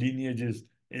Homo lineages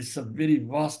is a very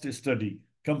vast study,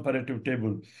 comparative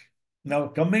table. Now,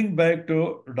 coming back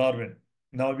to Darwin.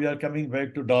 Now, we are coming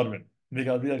back to Darwin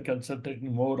because we are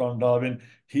concentrating more on Darwin.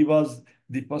 He was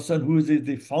the person who is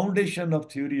the foundation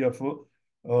of theory of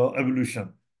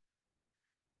evolution.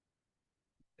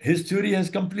 His theory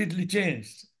has completely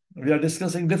changed. We are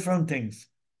discussing different things,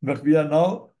 but we are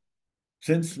now,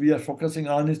 since we are focusing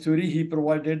on his theory, he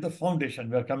provided the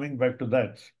foundation. We are coming back to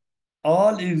that.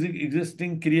 All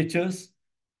existing creatures,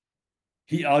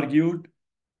 he argued,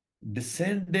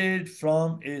 descended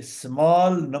from a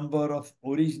small number of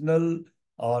original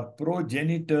or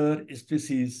progenitor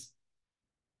species.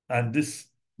 And this,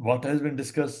 what has been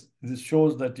discussed, this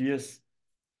shows that yes,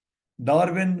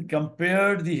 Darwin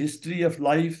compared the history of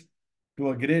life to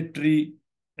a great tree.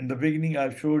 In the beginning,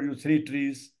 I showed you three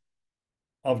trees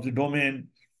of the domain,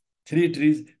 three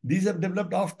trees. These have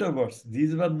developed afterwards.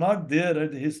 These were not there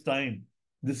at his time.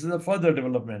 This is a further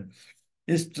development.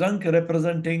 His trunk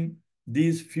representing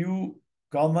these few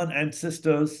common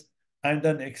ancestors and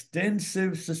an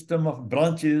extensive system of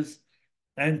branches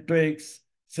and twigs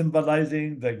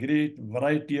symbolizing the great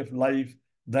variety of life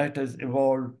that has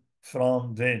evolved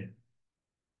from then.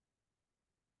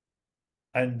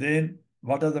 And then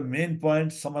what are the main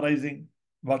points summarizing?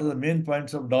 What are the main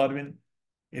points of Darwin?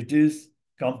 It is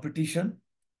competition.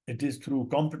 It is through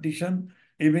competition.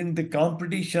 Even the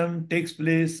competition takes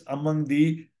place among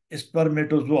the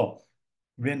spermatozoa.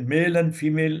 When male and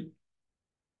female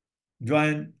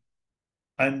join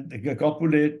and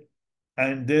copulate,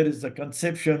 and there is a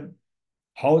conception,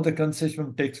 how the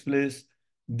conception takes place,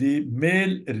 the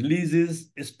male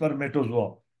releases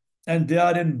spermatozoa, and they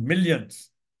are in millions.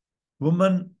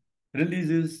 Woman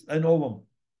releases an ovum,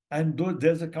 and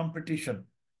there's a competition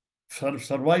for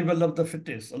survival of the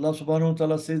fittest. Allah subhanahu wa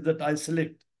ta'ala says that I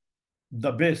select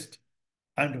the best.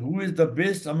 And who is the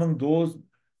best among those?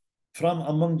 From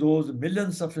among those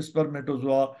millions of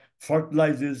spermatozoa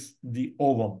fertilizes the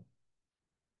ovum.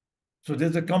 So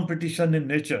there's a competition in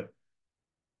nature.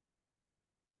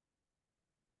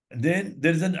 And then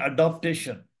there's an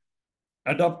adaptation.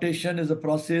 Adaptation is a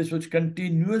process which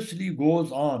continuously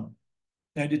goes on,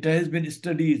 and it has been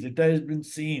studied, it has been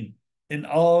seen in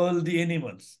all the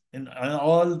animals, in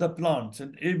all the plants,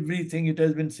 and everything it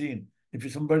has been seen. If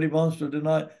somebody wants to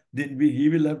deny, then he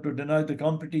will have to deny the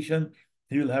competition,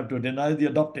 he will have to deny the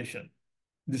adaptation.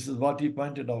 This is what he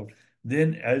pointed out.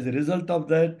 Then as a result of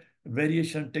that,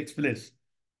 variation takes place.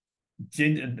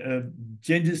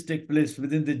 Changes take place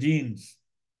within the genes.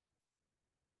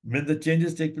 When the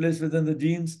changes take place within the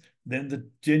genes, then the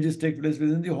changes take place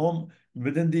within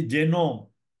the genome.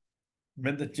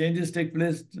 When the changes take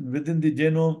place within the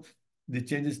genome, the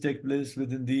changes take place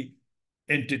within the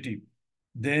entity.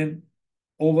 Then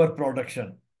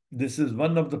overproduction. This is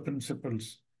one of the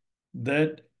principles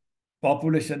that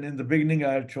population, in the beginning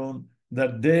I had shown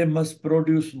that they must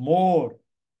produce more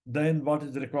than what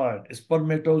is required.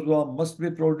 Spermatozoa must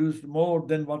be produced more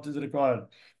than what is required.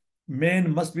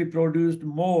 Men must be produced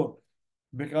more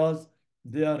because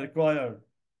they are required.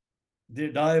 They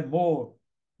die more.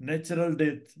 Natural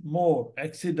death more.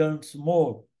 Accidents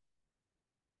more.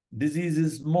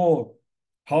 Diseases more.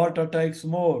 Heart attacks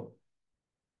more.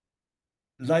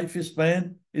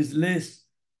 Lifespan is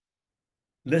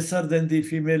lesser than the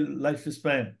female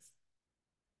lifespan.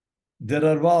 There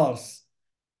are wars.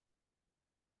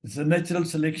 It's a natural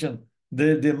selection.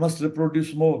 They must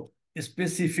reproduce more.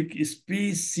 Specific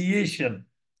speciation.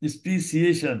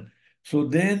 Speciation. So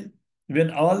then,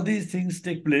 when all these things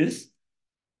take place,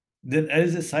 then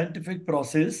as a scientific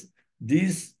process,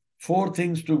 these four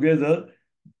things together,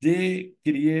 they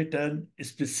create an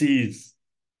species.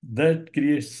 That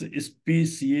creates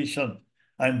speciation.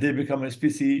 and they become a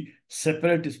species,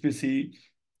 separate species,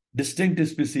 distinct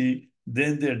species,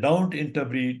 then they don't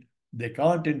interbreed, they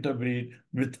can't interbreed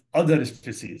with other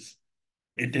species.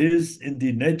 It is in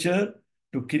the nature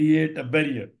to create a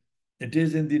barrier. It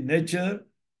is in the nature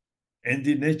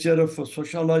of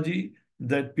sociology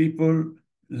that people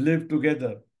live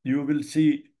together. You will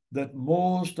see that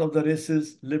most of the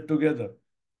races live together.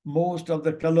 Most of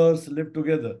the colors live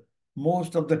together.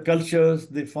 Most of the cultures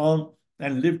they form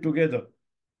and live together.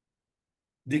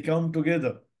 They come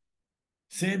together.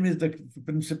 Same is the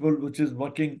principle which is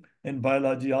working in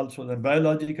biology also. The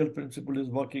biological principle is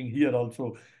working here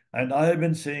also. And I have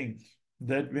been saying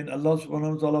that when Allah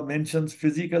subhanahu wa ta'ala mentions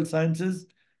physical sciences,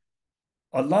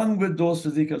 along with those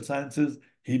physical sciences,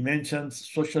 he mentions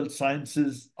social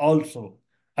sciences also.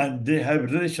 And they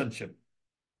have relationship.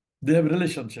 They have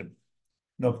relationship.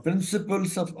 Now,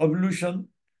 principles of evolution.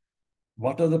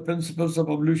 What are the principles of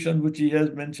evolution which he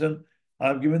has mentioned? I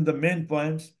have given the main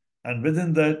points. And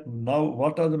within that, now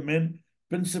what are the main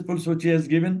principles which he has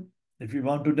given? If we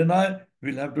want to deny,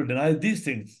 we'll have to deny these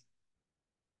things.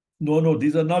 No,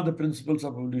 these are not the principles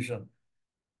of evolution.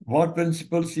 What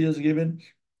principles he has given?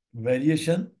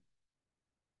 Variation,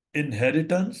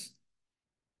 inheritance,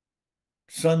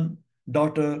 son,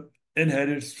 daughter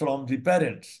inherits from the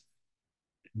parents.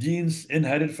 Genes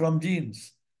inherit from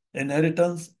genes.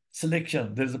 Inheritance,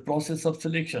 selection. There's a process of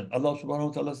selection. Allah subhanahu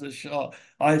wa ta'ala says, Shah,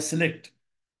 I select.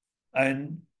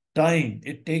 And time,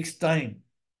 it takes time.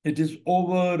 It is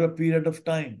over a period of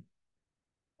time.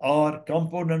 Are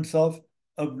components of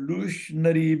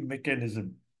evolutionary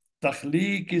mechanism.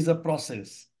 Takhliq is a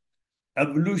process.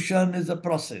 Evolution is a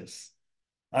process.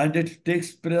 And it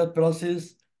takes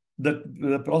process,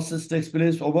 the process takes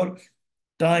place over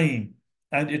time.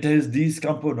 And it has these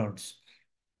components.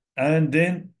 And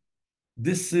then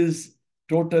this is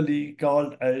totally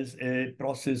called as a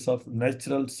process of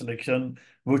natural selection,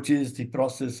 which is the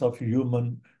process of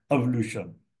human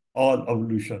evolution, all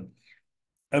evolution.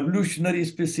 Evolutionary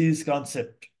species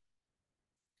concept.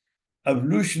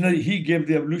 Evolutionary, he gave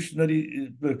the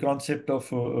evolutionary concept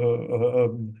of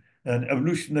an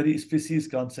evolutionary species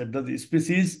concept, that the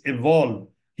species evolve.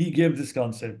 He gave this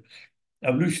concept.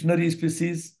 Evolutionary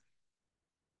species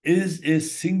is a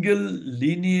single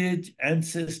lineage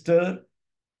ancestor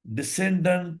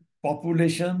descendant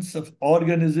populations of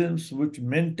organisms which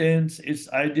maintains its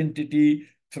identity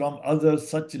from other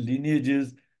such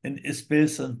lineages in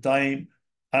space and time,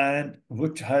 and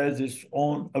which has its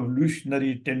own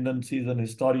evolutionary tendencies and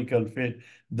historical fate,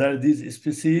 that these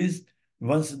species,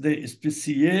 once they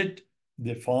speciate,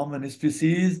 they form an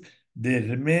species, they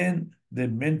remain, they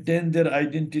maintain their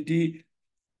identity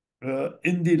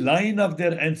in the line of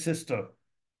their ancestor.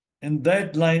 In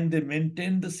that line, they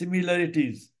maintain the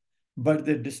similarities, but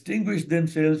they distinguish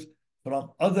themselves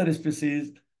from other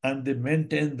species and they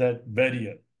maintain that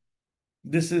barrier.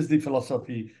 This is the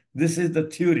philosophy. This is the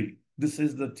theory. This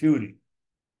is the theory.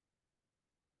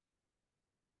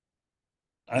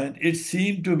 And it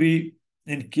seemed to be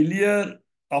in clear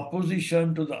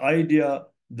opposition to the idea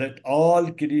that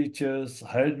all creatures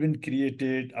had been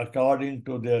created according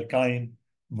to their kind.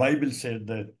 Bible said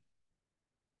that.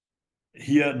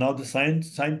 Here now the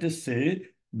scientists say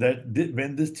that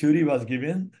when this theory was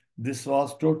given, this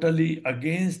was totally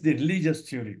against the religious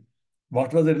theory.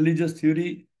 What was the religious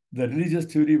theory? The religious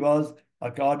theory was,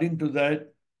 according to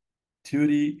that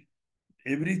theory,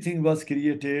 everything was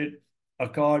created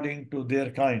according to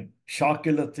their kind.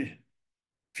 Shakilate,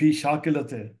 fi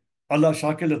shakilate, Allah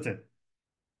shakilate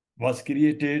was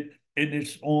created in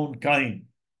its own kind.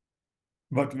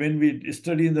 But when we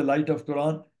study in the light of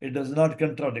Quran, it does not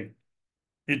contradict.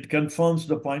 It confirms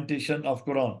the pointation of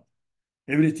Quran.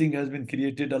 Everything has been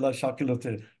created ala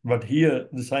shakilate. But here,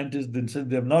 the scientists, since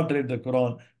they have not read the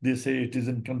Quran, they say it is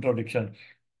in contradiction.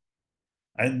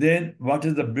 And then, what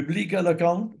is the biblical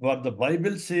account? What the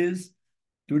Bible says.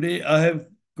 Today, I have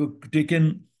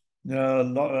taken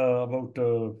about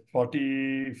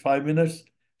 45 minutes.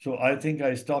 So I think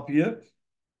I stop here.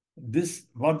 This,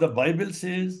 what the Bible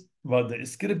says, what the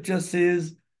scripture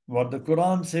says, what the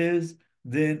Quran says,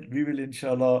 then we will,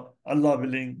 inshallah, Allah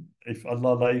willing, if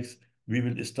Allah likes, we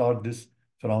will start this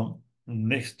from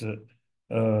next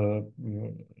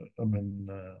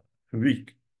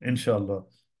week, inshallah.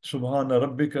 سبحان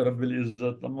ربك رب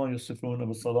العزة عما يصفون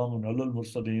وسلام على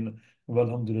المرسلين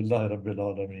والحمد لله رب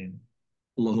العالمين.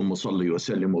 اللهم صل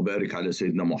وسلم وبارك على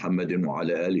سيدنا محمد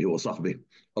وعلى آله وصحبه.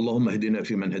 اللهم اهدنا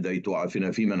فيمن هديت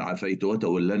وعافنا فيمن عافيت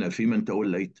وتولنا فيمن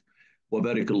توليت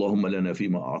وبارك اللهم لنا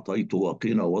فيما أعطيت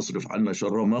وقنا واصرف عنا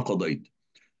شر ما قضيت.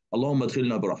 اللهم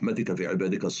ادخلنا برحمتك في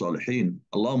عبادك الصالحين.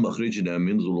 اللهم اخرجنا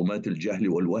من ظلمات الجهل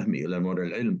والوهم إلى نور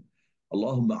العلم.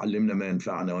 اللهم علمنا ما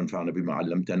ينفعنا وانفعنا بما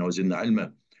علمتنا وزدنا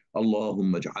علما.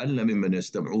 اللهم اجعلنا ممن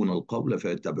يستمعون القول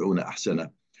فيتبعون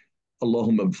أحسنه.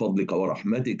 اللهم بفضلك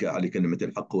ورحمتك على كلمة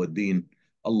الحق والدين.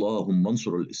 اللهم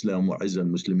انصر الإسلام وعز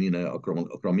المسلمين يا أكرم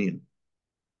الأكرمين.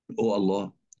 Oh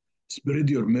Allah, spread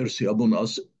your mercy upon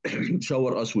us,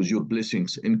 shower us with your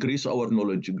blessings, increase our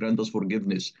knowledge, grant us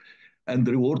forgiveness, and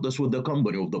reward us with the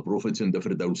company of the prophets in the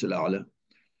Firdaus al-A'la.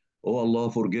 Oh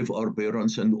Allah, forgive our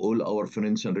parents and all our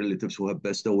friends and relatives who have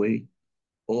passed away.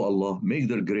 Oh Allah, make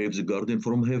their graves a garden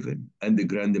from heaven and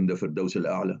grant them the Firdaus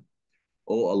al-A'la.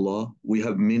 Oh Allah, we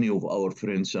have many of our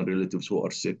friends and relatives who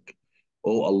are sick.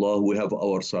 Oh Allah, we have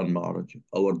our son Ma'raj,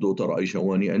 our daughter Aisha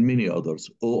Wani, and many others.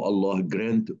 Oh Allah,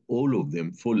 grant all of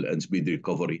them full and speedy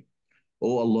recovery.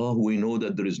 Oh Allah, we know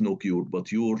that there is no cure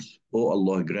but yours. Oh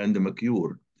Allah, grant them a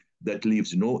cure that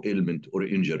leaves no ailment or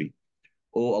injury.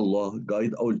 Oh Allah,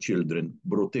 guide our children,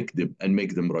 protect them, and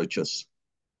make them righteous.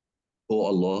 Oh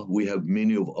Allah, we have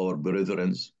many of our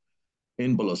brethren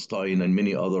in Palestine and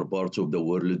many other parts of the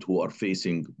world who are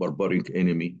facing barbaric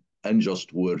enemy,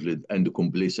 unjust world, and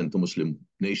complacent Muslim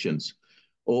nations.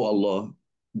 Oh Allah,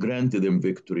 grant them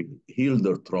victory, heal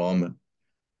their trauma,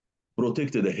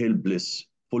 protect the helpless,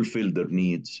 fulfill their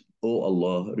needs. Oh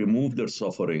Allah, remove their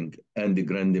suffering and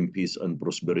grant them peace and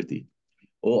prosperity.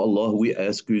 Oh Allah, we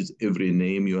ask you every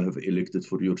name you have elected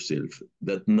for yourself,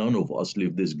 that none of us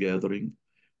leave this gathering,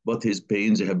 but his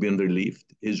pains have been relieved,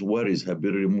 his worries have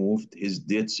been removed, his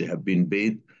debts have been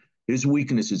paid, his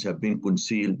weaknesses have been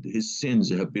concealed, his sins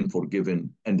have been forgiven,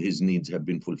 and his needs have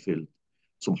been fulfilled.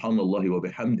 سبحان الله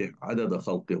وبحمده عدد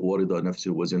خلقه ورضا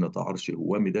نفسه وزنة عرشه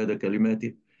ومداد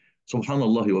كلماته. سبحان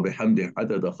الله وبحمده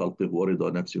عدد خلقه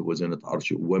ورضا نفسه وزنة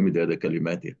عرشه ومداد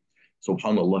كلماته.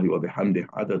 سبحان الله وبحمده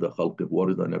عدد خلقه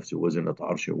ورضا نفسه وزنة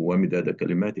عرشه ومداد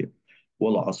كلماته.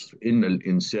 والعصر إن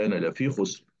الإنسان لفي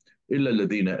خسر إلا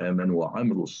الذين آمنوا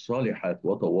وعملوا الصالحات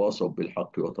وتواصوا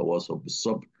بالحق وتواصوا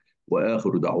بالصبر.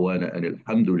 وآخر دعوانا أن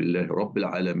الحمد لله رب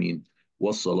العالمين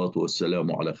والصلاة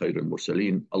والسلام على خير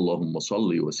المرسلين. اللهم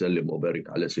صل وسلم وبارك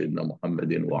على سيدنا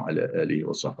محمد وعلى آله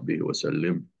وصحبه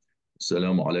وسلم.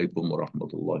 السلام عليكم ورحمة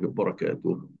الله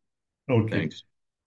وبركاته. Okay. Thanks.